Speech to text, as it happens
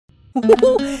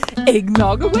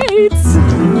Eggnog awaits!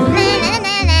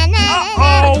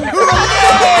 Uh-oh!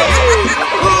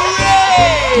 Hooray!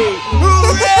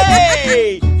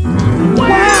 Hooray!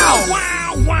 Wow!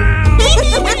 Wow! Wow!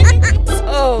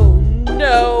 Oh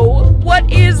no! What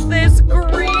is this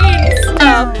green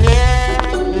stuff?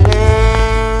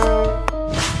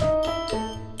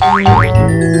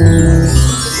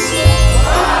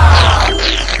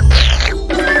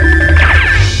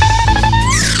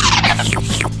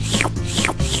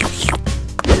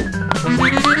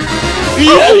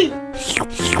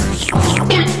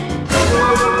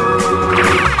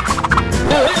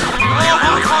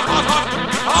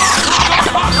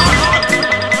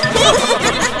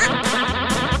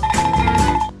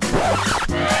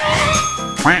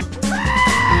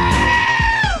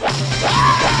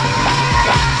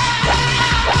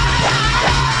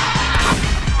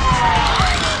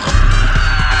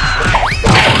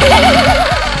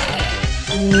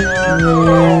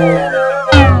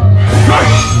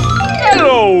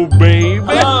 Hello, baby.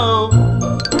 Hello.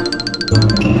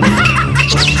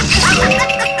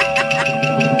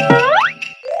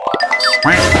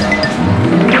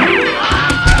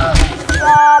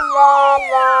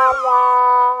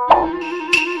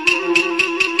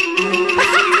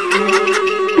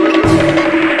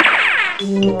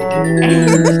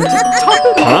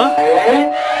 Huh?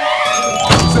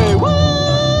 Say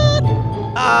what?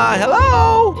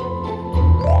 Hello?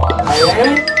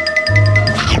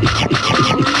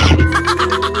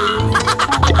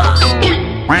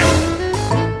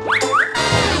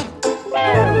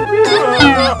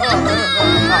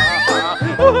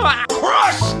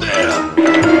 Crush them!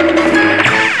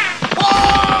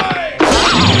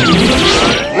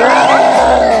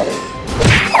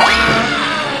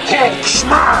 Hulk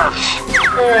smash!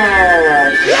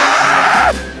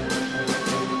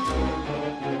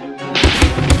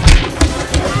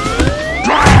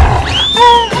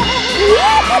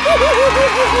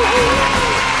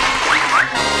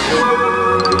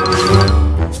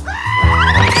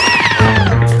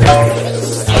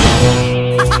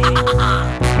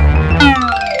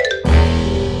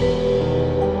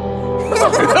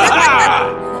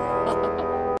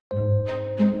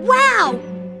 Wow!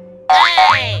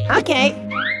 Okay.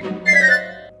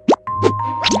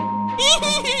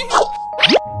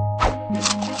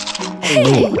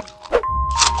 Hey.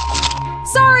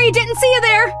 Sorry, didn't see you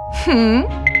there.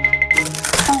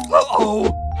 Uh-oh!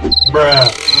 Bruh.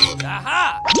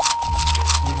 Aha!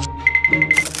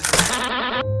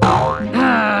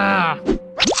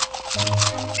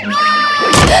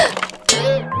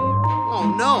 Oh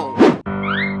no!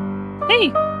 Hey,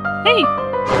 hey.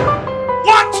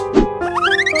 What?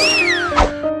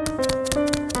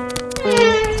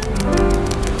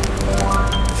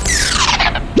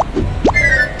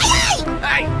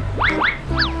 Hey!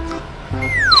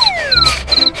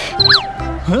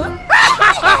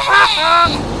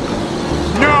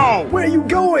 No! Where are you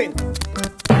going?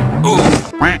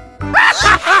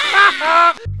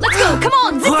 Let's go, come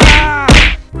on, zip.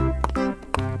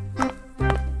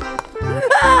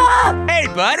 Hey,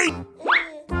 buddy!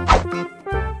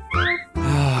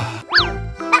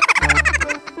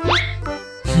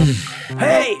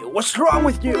 Hey, what's wrong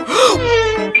with you?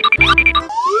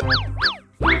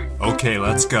 Okay,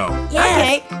 let's go.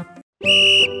 Okay.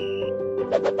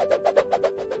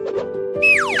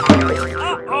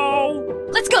 Uh-oh!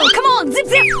 Let's go, come on, zip,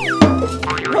 zip.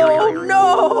 Oh no!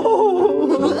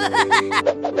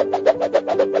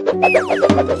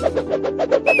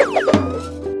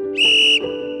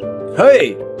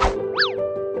 Hey!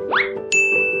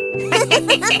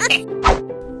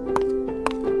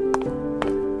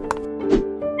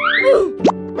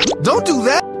 Don't do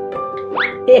that!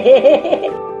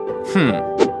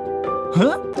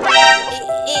 Huh?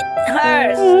 It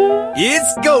hurts.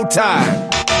 It's go time!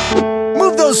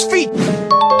 Move those feet!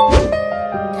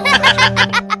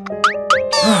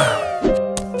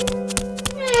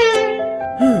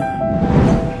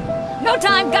 No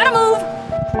time, gotta move.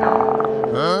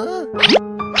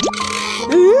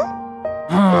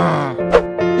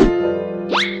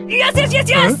 Yes, yes, yes,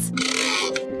 yes.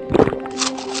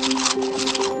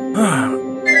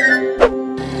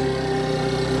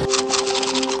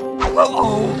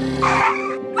 Uh-oh!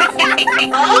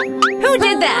 Who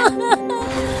did that?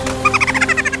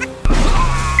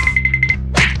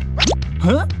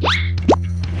 Huh?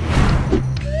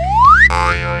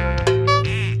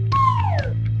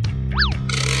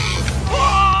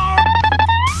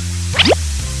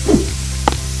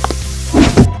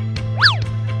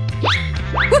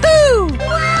 Woohoo!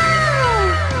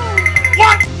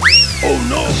 What? Oh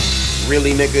no!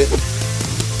 Really, nigga?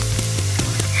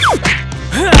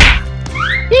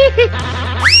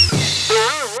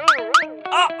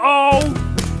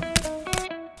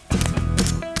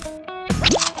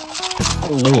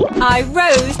 I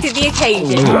rose to the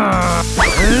occasion.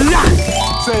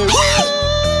 Say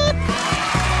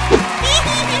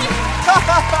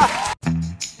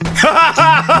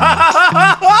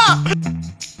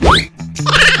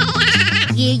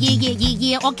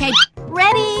Yeah, okay.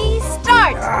 Ready,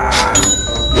 start!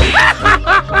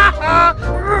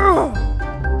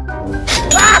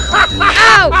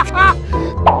 Ouch!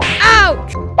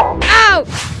 Ouch!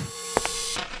 Ouch!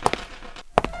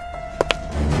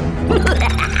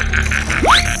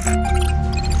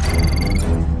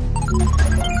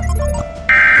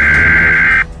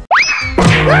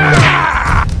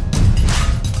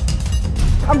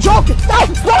 I'm joking! Stop!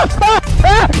 Stop! Stop!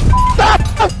 Stop!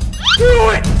 Stop!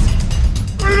 Do it!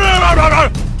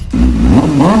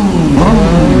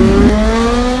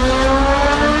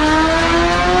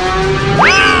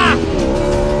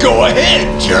 Go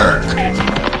ahead, jerk!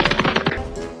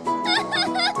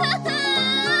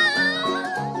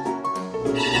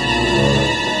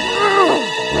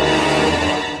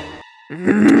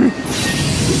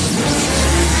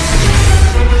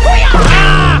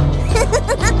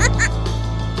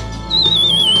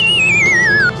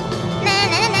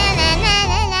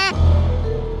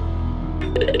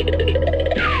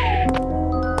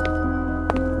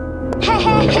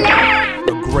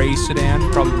 A gray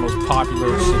sedan, probably the most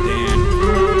popular sedan in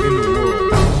the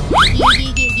world.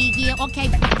 Yeah, okay.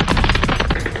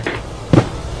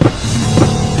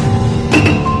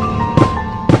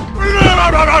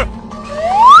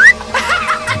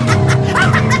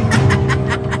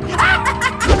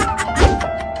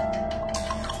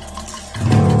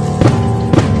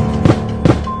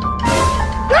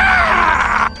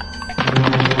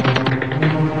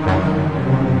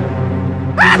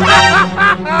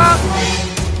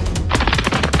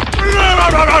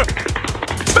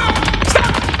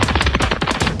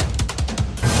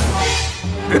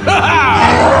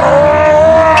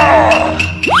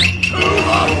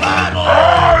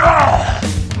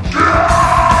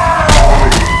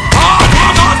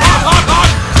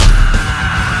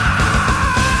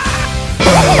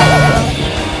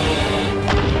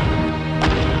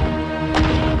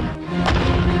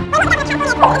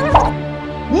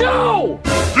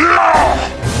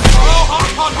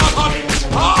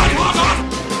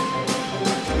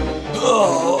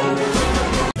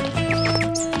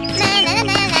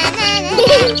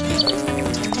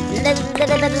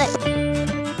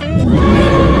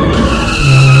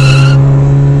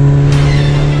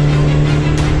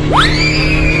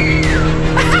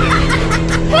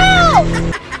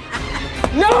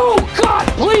 No! God,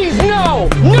 please, no!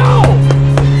 No!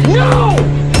 No!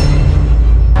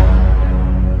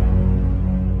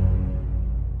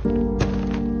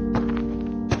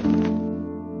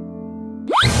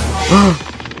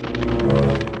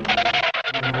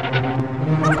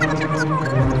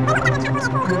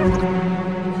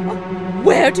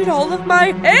 Where did all of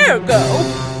my hair go?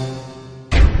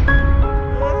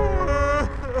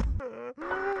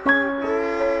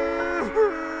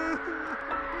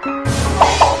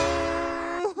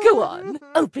 Go on,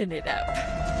 open it up.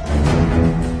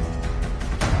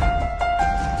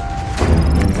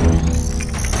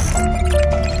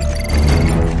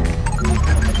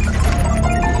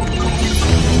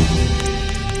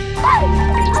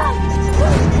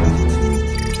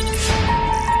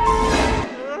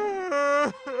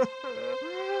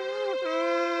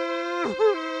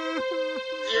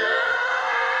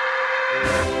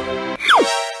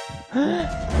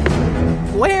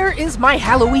 Where is my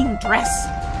Halloween dress?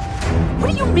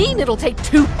 What do you mean it'll take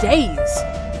 2 days?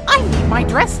 I need my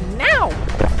dress now!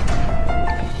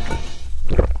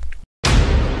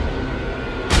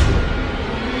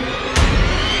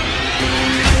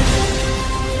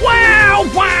 Wow!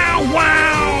 Wow!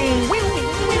 Wow!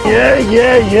 Yeah.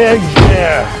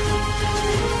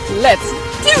 Let's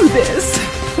do this!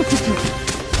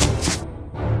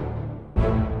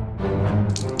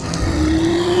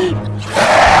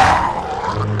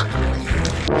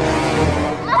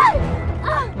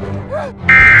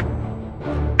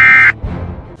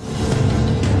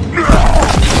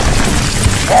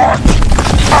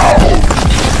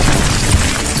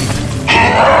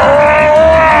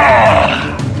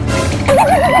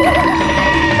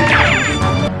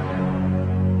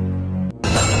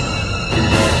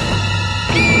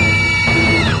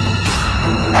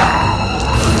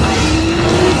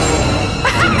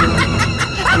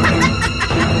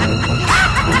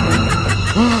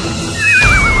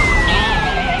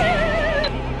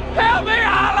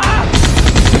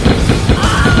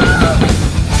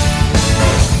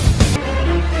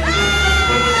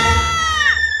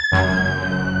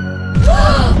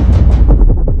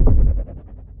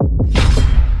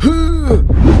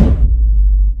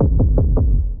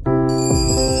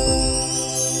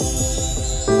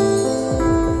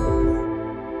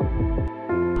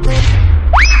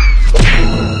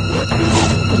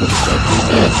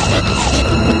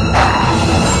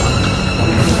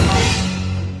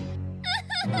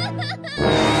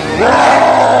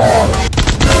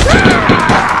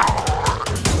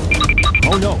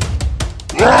 Oh no!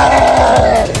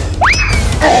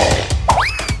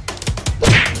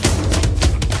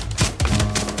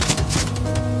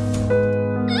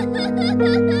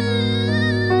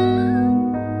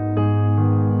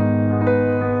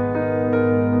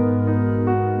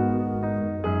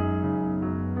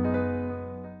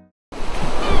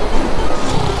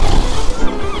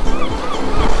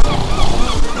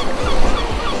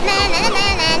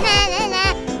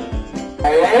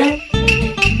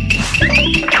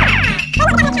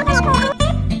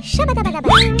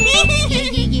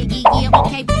 Yeah,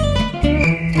 okay.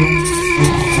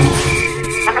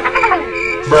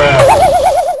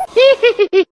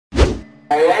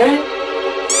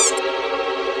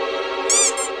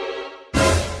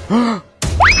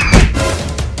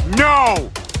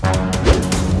 No!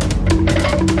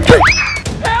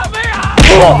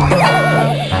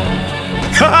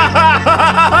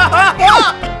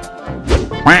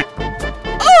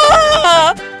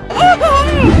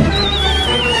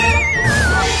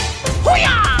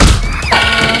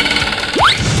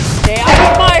 Stay out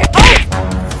of my house!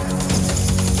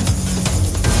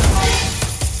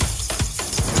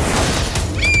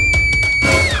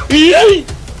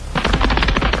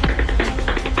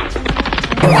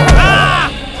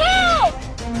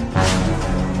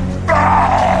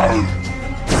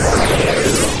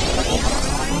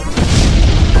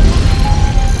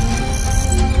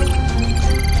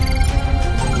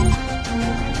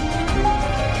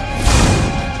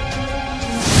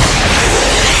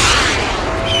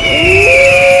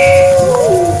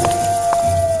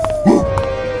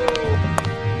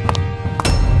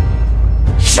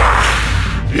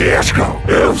 Let's go,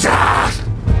 Elsa!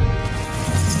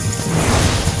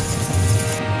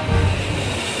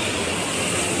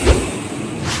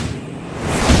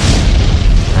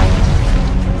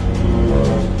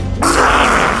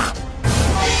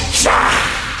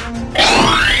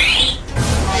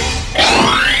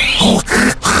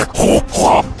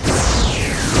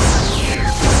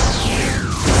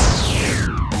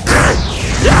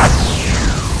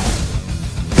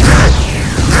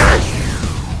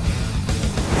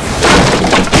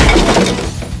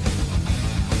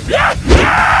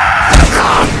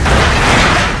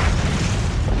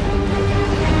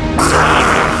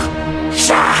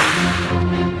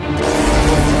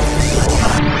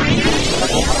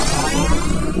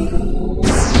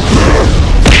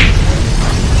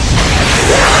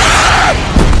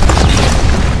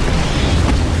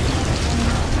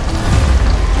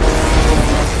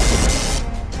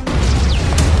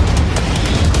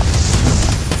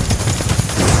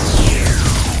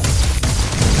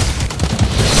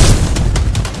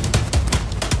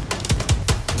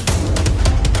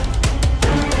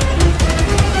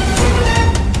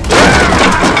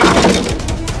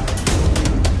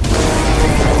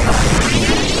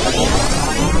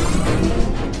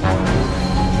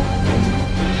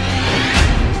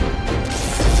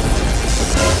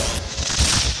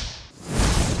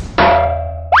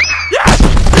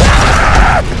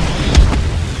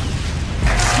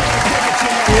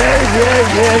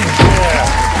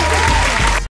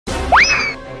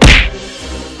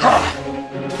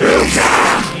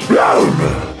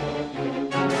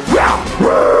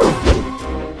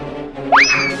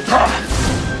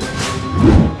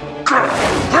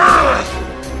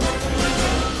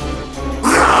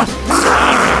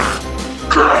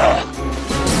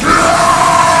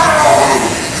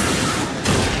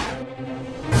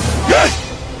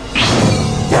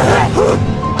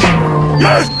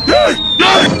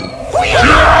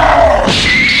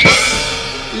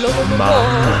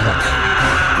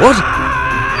 What?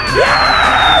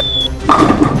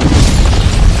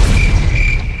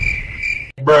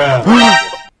 Bruh.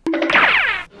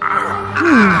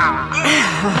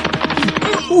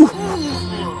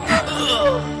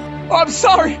 I'm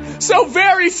sorry! So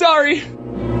very sorry!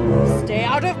 Stay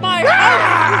out of my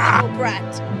house, you little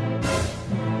brat!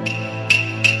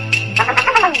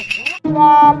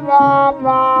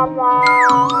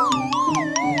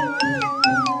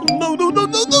 No, no, no,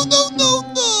 no, no, no, no,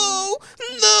 no!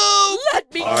 No!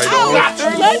 Let me I out! don't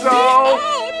think Let so. me out!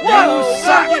 You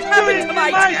suck. What happened to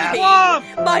my TV? swamp.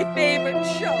 My favorite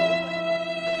show!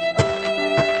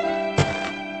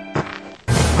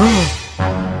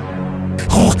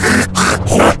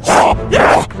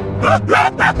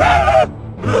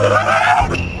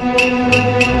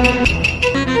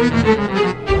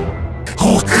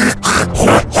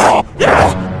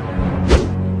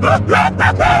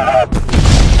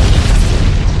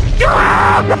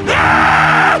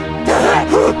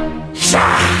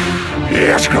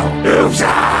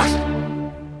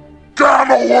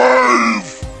 Gamma wave!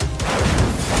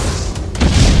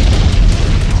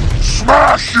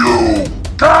 Smash you!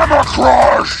 Gamma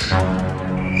crush!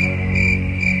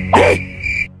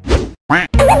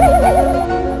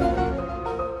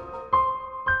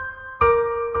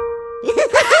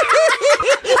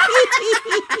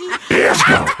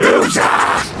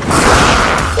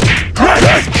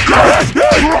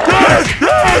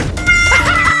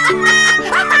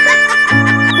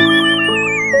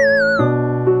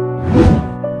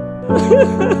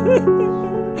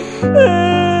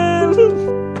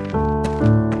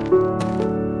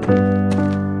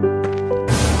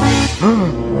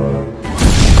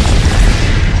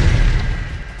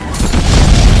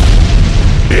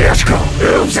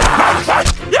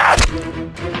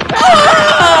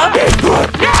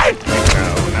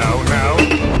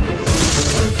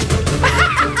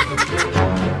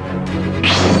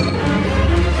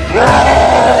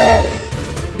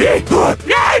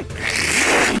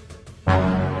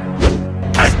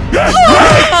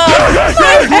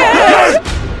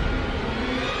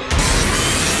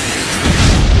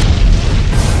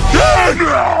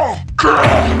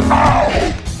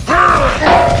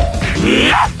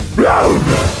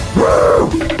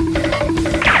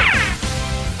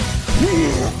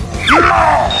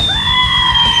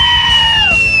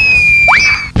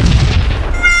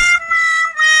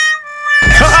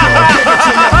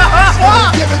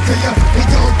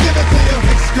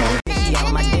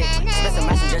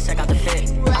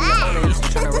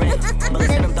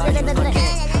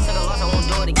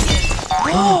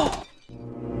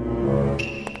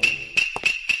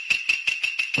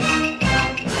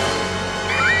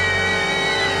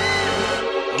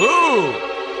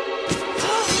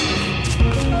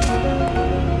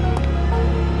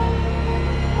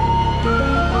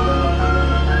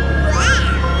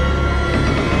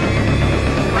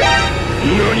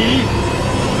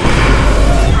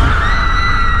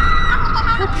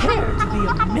 Prepare to be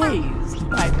amazed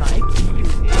by my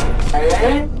beauty.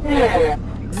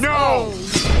 No!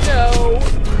 No.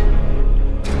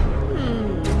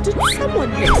 Did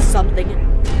someone miss something?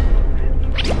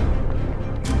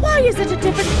 Why is it a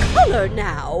different color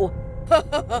now?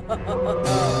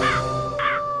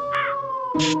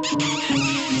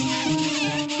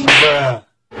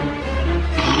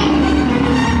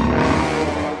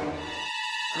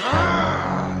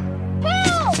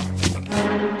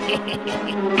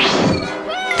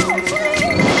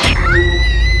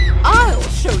 I'll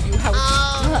show you how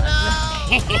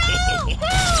it's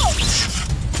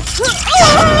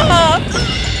Stop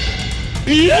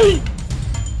you!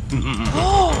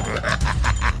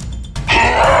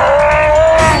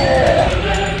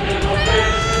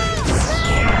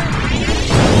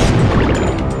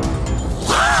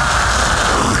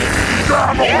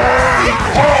 Gamma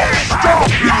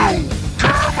tsunami!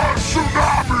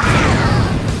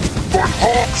 But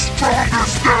Hulk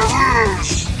strongest there is!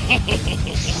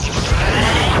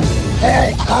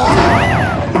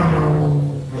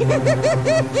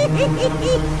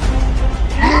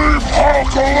 Leave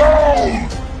Hulk alone!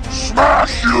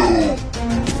 Smash you!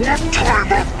 What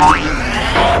time of Why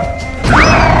Hulk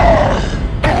lose?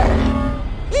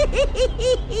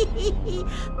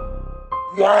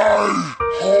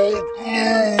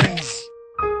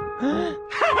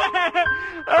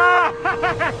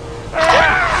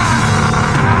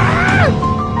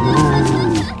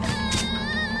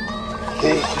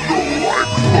 Hulk no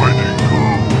like fighting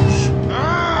girls.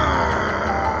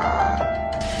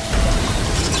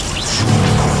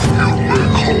 You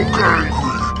make Hulk angry.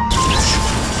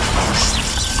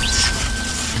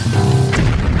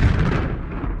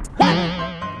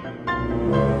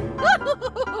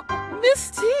 Miss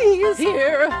T is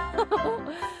here.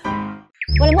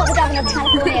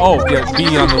 Oh, yeah,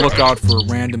 be on the lookout for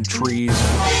random trees.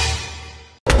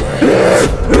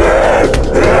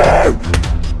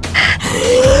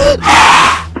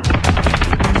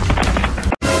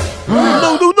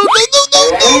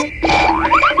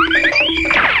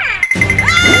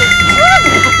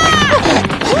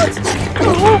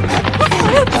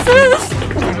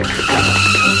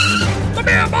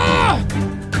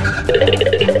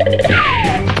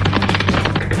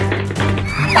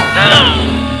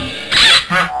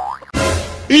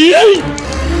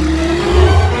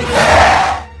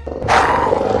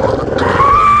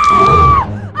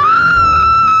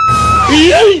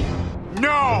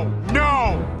 No!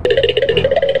 No!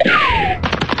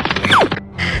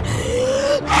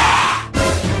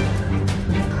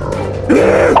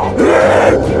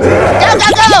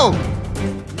 Go!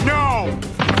 No!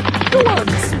 Go on,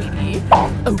 sweetie.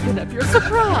 Open up your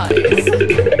surprise.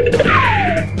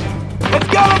 Let's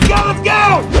go!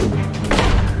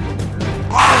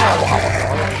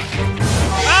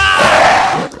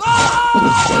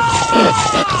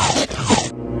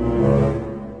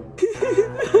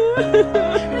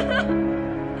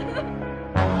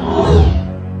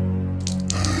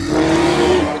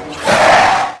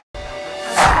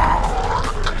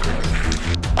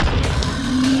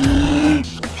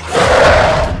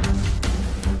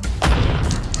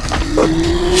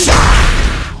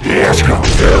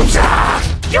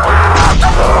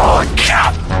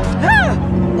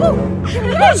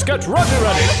 Let's get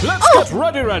ready. Let's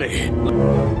get ready.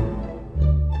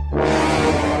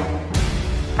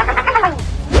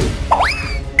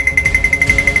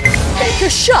 Take a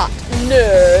shot,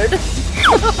 nerd.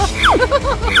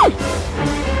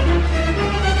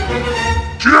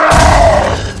 No!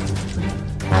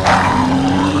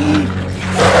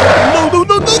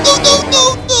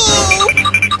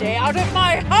 Stay out of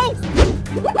my house.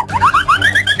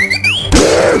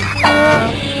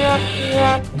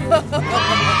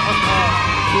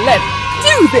 Let's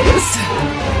do this!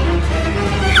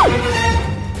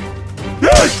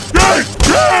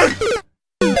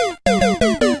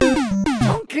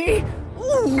 Monkey!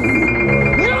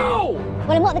 No!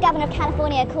 Well, I'm what the governor of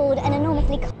California called an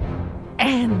enormously...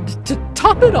 And to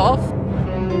top it off...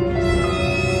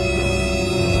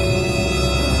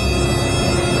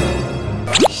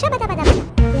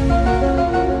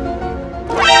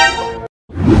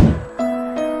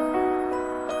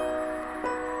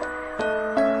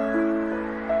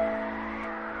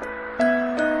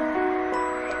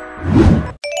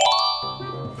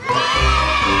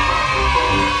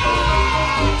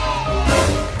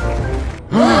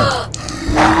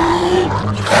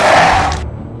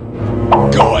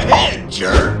 Go ahead,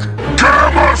 jerk.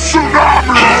 Gamma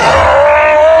tsunami!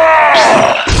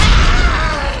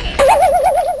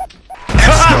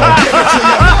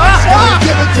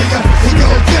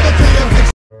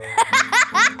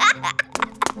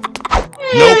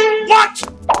 Nope. What?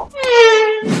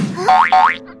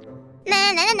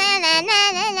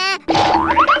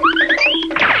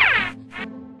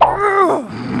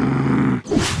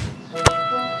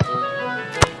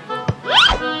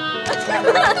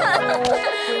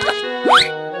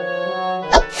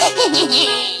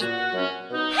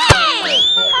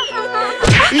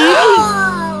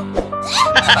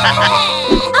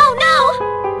 Oh no!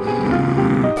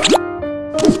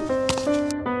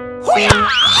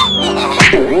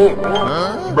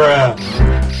 Bruh.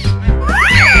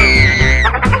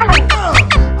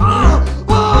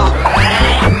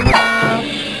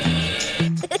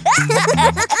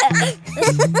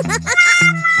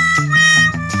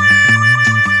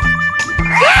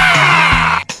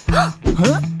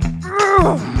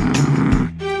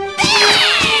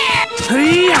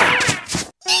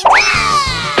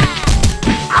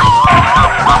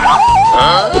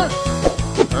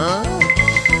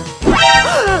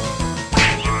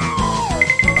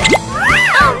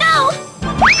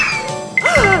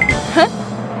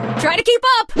 Try to keep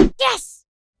up! Yes!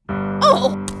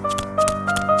 Oh!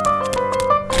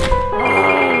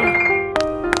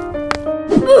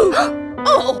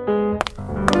 Oh!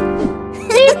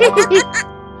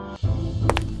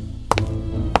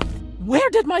 Where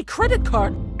did my credit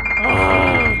card?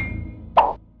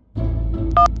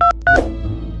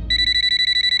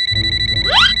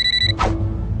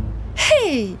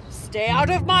 Hey! Stay out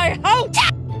of my house!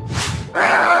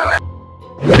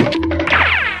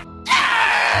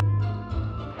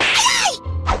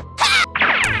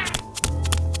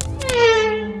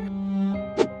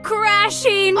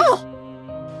 Crashing! Oh.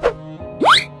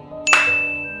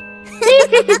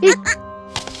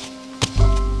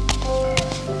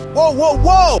 Whoa, whoa,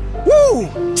 whoa!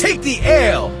 Woo! Take the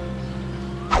L!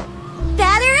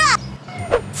 Batter up!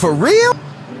 For real?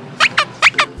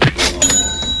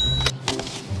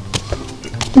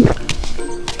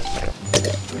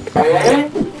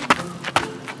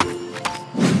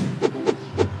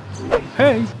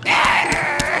 Hey.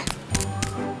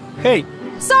 Hey.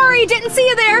 Sorry, didn't see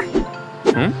you there!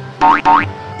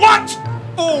 What?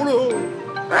 Oh no!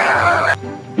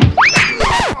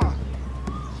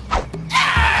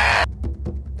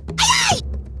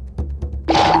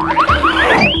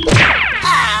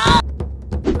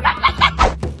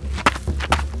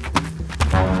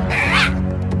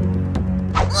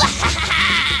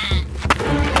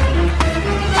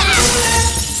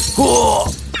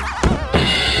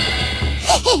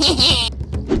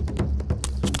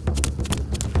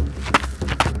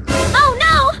 Oh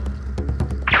no!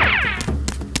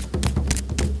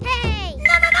 Hey!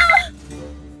 No, no, no!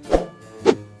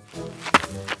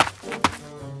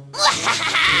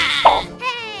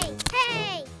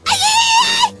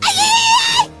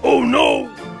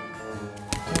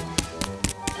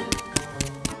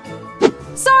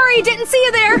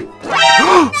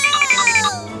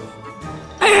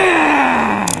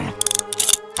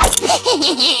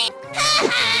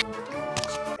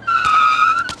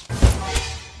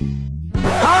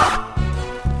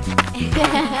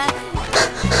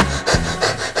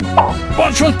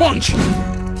 Punch with punch!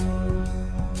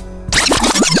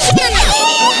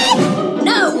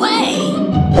 No way!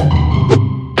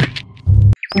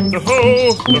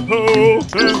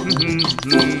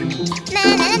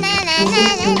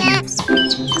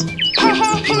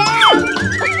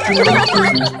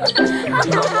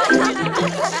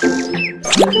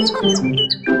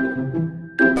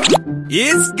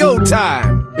 It's go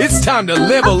time. It's time to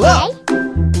level up.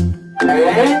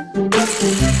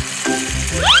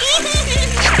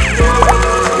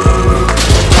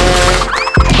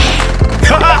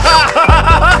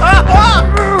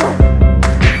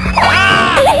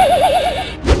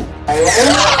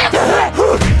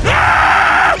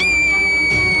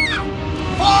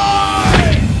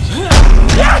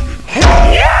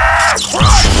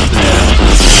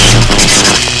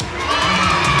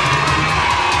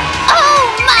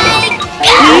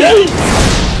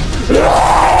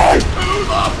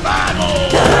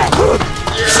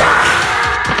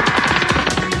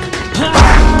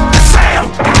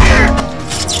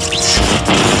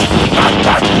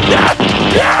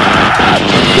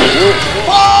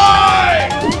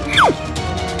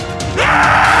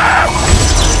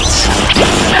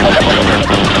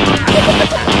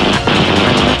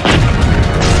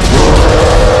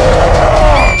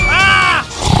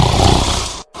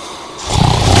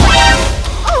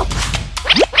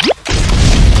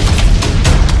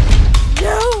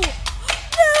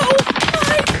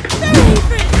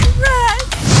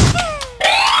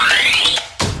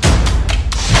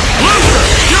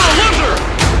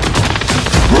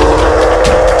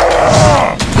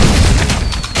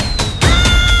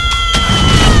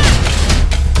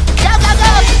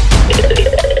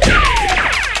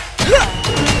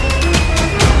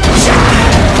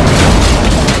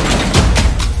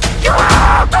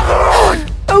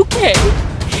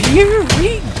 Here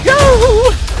we go!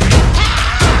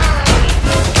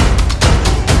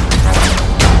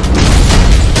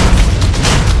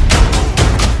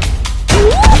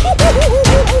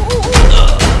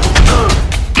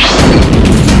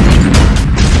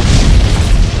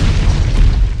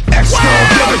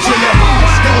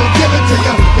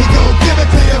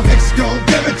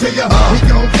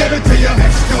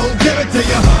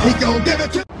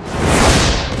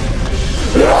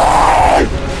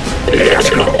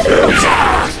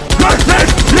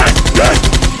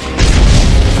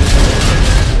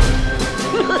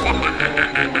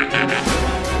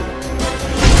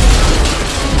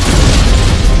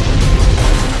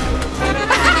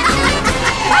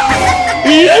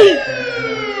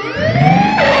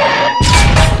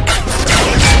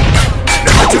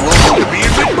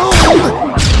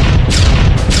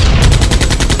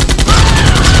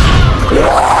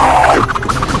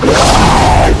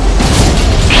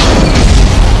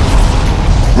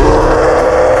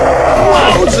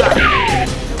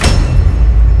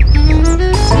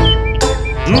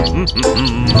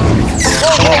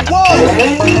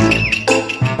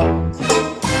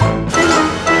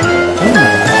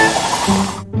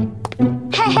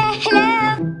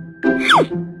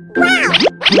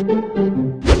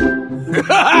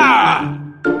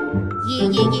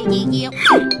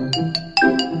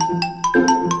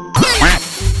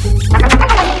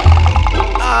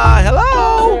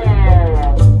 Hello?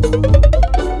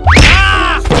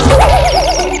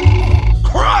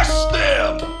 Crush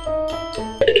them!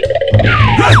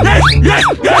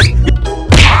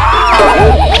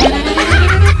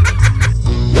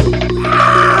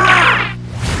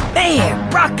 Man,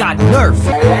 Brock got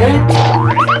nerfed.